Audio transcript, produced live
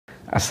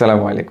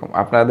আসসালামু আলাইকুম।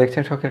 আপনারা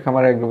দেখছেন শখের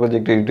খামার এগ্রো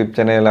প্রজেক্ট ইউটিউব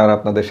চ্যানেল, আর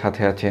আপনাদের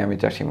সাথে আছি আমি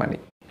চাষি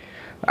মানিক।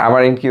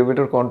 আমার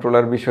ইনকিউবেটর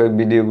কন্ট্রোলার বিষয়ক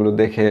ভিডিওগুলো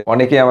দেখে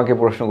অনেকেই আমাকে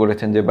প্রশ্ন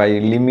করেছেন যে ভাই,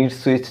 লিমিট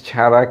সুইচ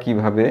ছাড়া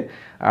কিভাবে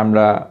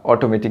আমরা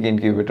অটোমেটিক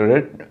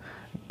ইনকিউবেটরের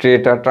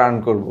ট্রেটা টার্ন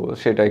করব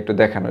সেটা একটু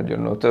দেখানোর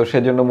জন্য। তো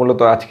সেজন্য মূলত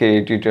আজকে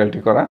এই টিউটোরিয়ালটি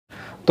করা।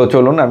 তো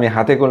চলুন আমি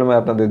হাতে কলমে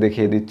আপনাদের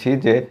দেখিয়ে দিচ্ছি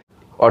যে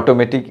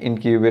অটোমেটিক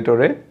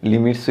ইনকিউবেটরে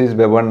লিমিট সুইচ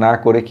ব্যবহার না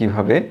করে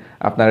কিভাবে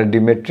আপনারা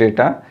ডিমের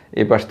ট্রেটা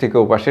এপাশ থেকে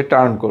ওপাশে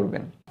টার্ন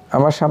করবেন।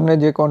 আমার সামনে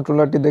যে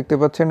কন্ট্রোলারটি দেখতে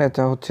পাচ্ছেন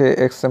এটা হচ্ছে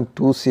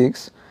XM26।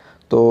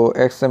 তো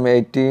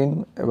XM18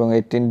 এবং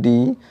 18D,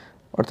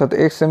 অর্থাৎ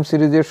XM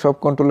সিরিজের সব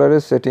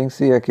কন্ট্রোলারের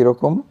সেটিংসই একই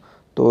রকম।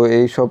 তো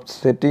এই সব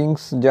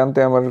সেটিংস জানতে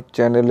আমার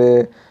চ্যানেলে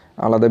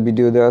আলাদা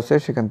ভিডিও দেওয়া আছে,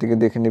 সেখান থেকে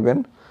দেখে নেবেন।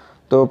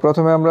 তো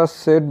প্রথমে আমরা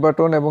সেট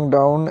বাটন এবং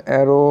ডাউন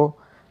অ্যারো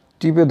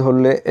টিপে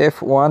ধরলে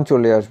F1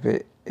 চলে আসবে।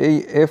 এই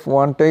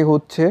F1টাই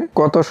হচ্ছে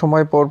কত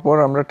সময় পর পর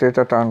আমরা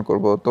ট্রেটা টার্ন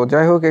করব। তো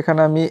যাই হোক,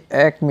 এখানে আমি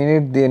 1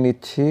 মিনিট দিয়ে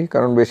নিচ্ছি,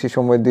 কারণ বেশি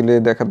সময় দিলে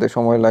দেখাতে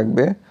সময়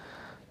লাগবে।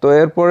 তো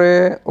এরপরে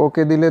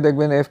ওকে দিলে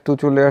দেখবেন F2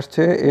 চলে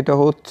আসছে। এটা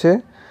হচ্ছে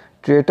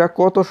ট্রেটা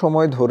কত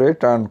সময় ধরে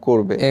টার্ন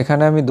করবে।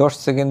 এখানে আমি 10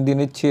 সেকেন্ড দিয়ে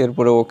নিচ্ছি,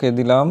 এরপরে ওকে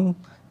দিলাম।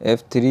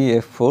 F3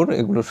 F4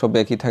 এগুলো সব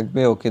একই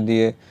থাকবে, ওকে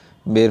দিয়ে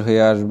বের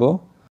হয়ে আসবো।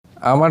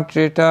 আমার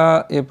ট্রেটা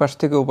এপাশ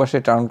থেকে ওপাশে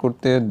টার্ন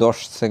করতে 10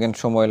 সেকেন্ড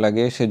সময়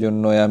লাগে,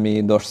 সেজন্য আমি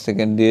 10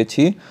 সেকেন্ড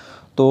দিয়েছি।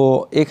 তো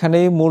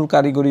এখানেই মূল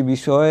কারিগরি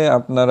বিষয়,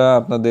 আপনারা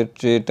আপনাদের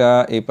ট্রেটা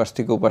এপাশ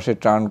থেকে ওপাশে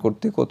টার্ন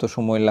করতে কত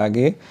সময়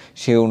লাগে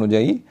সে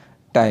অনুযায়ী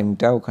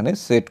টাইমটা ওখানে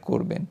সেট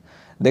করবেন।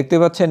 দেখতে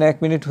পাচ্ছেন 1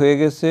 মিনিট হয়ে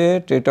গেছে,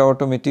 ট্রেটা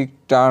অটোমেটিক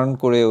টার্ন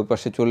করে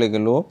ওপাশে চলে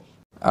গেল।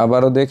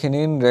 আবারও দেখে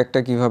নিন র্যাকটা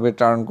কীভাবে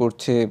টার্ন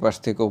করছে, এপাশ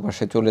থেকে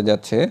ওপাশে চলে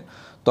যাচ্ছে।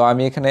 তো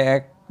আমি এখানে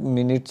 1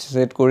 মিনিট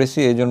সেট করেছি,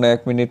 এই জন্য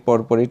 1 মিনিট পর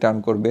পরই টার্ন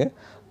করবে।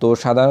 তো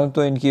সাধারণত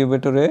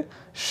ইনকিউবেটরে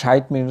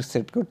 60 মিনিট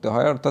সেট করতে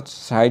হয়, অর্থাৎ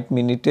 60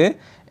 মিনিটে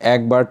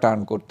একবার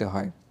টার্ন করতে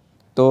হয়।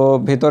 তো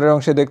ভেতরের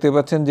অংশে দেখতে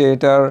পাচ্ছেন যে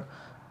এটার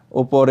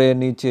ওপরে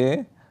নিচে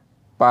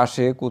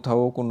পাশে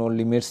কোথাও কোনো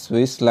লিমিট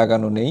সুইচ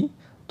লাগানো নেই।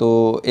 তো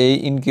এই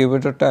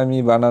ইনকিউবেটরটা আমি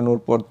বানানোর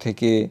পর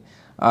থেকে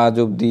আজ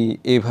অবধি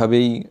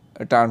এভাবেই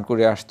টার্ন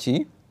করে আসছি,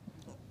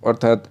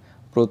 অর্থাৎ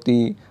প্রতি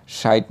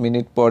 60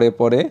 মিনিট পরে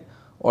পরে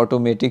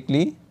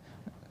অটোমেটিকলি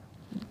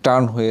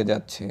টার্ন হয়ে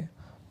যাচ্ছে।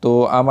 তো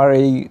আমার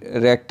এই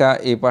র্যাকটা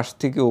এপাশ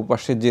থেকে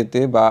ওপাশে যেতে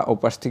বা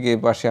ওপাশ থেকে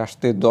এপাশে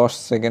আসতে 10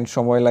 সেকেন্ড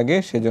সময় লাগে,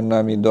 সেজন্য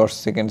আমি 10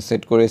 সেকেন্ড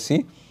সেট করেছি।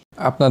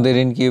 আপনাদের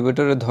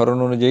ইনকিউবেটরের ধরন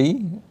অনুযায়ী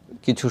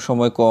কিছু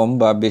সময় কম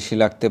বা বেশি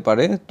লাগতে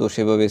পারে, তো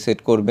সেভাবে সেট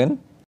করবেন।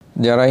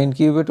 যারা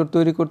ইনকিউবেটর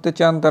তৈরি করতে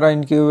চান তারা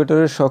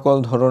ইনকিউবেটরের সকল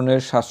ধরনের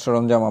সাজ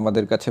সরঞ্জাম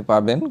আমাদের কাছে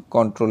পাবেন।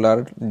 কন্ট্রোলার,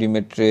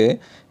 ডিমের ট্রে,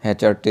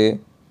 হ্যাচার ট্রে,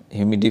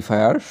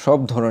 হিউমিডিফায়ার, সব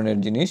ধরনের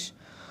জিনিস।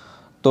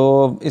 তো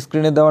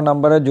স্ক্রিনে দেওয়া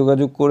নাম্বারে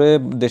যোগাযোগ করে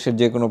দেশের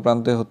যে কোনো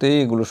প্রান্তে হতেই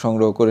এগুলো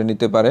সংগ্রহ করে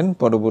নিতে পারেন।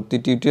 পরবর্তী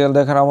টিউটোরিয়াল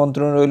দেখার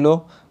আমন্ত্রণ রইল।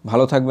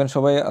 ভালো থাকবেন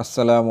সবাই।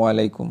 আসসালামু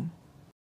আলাইকুম।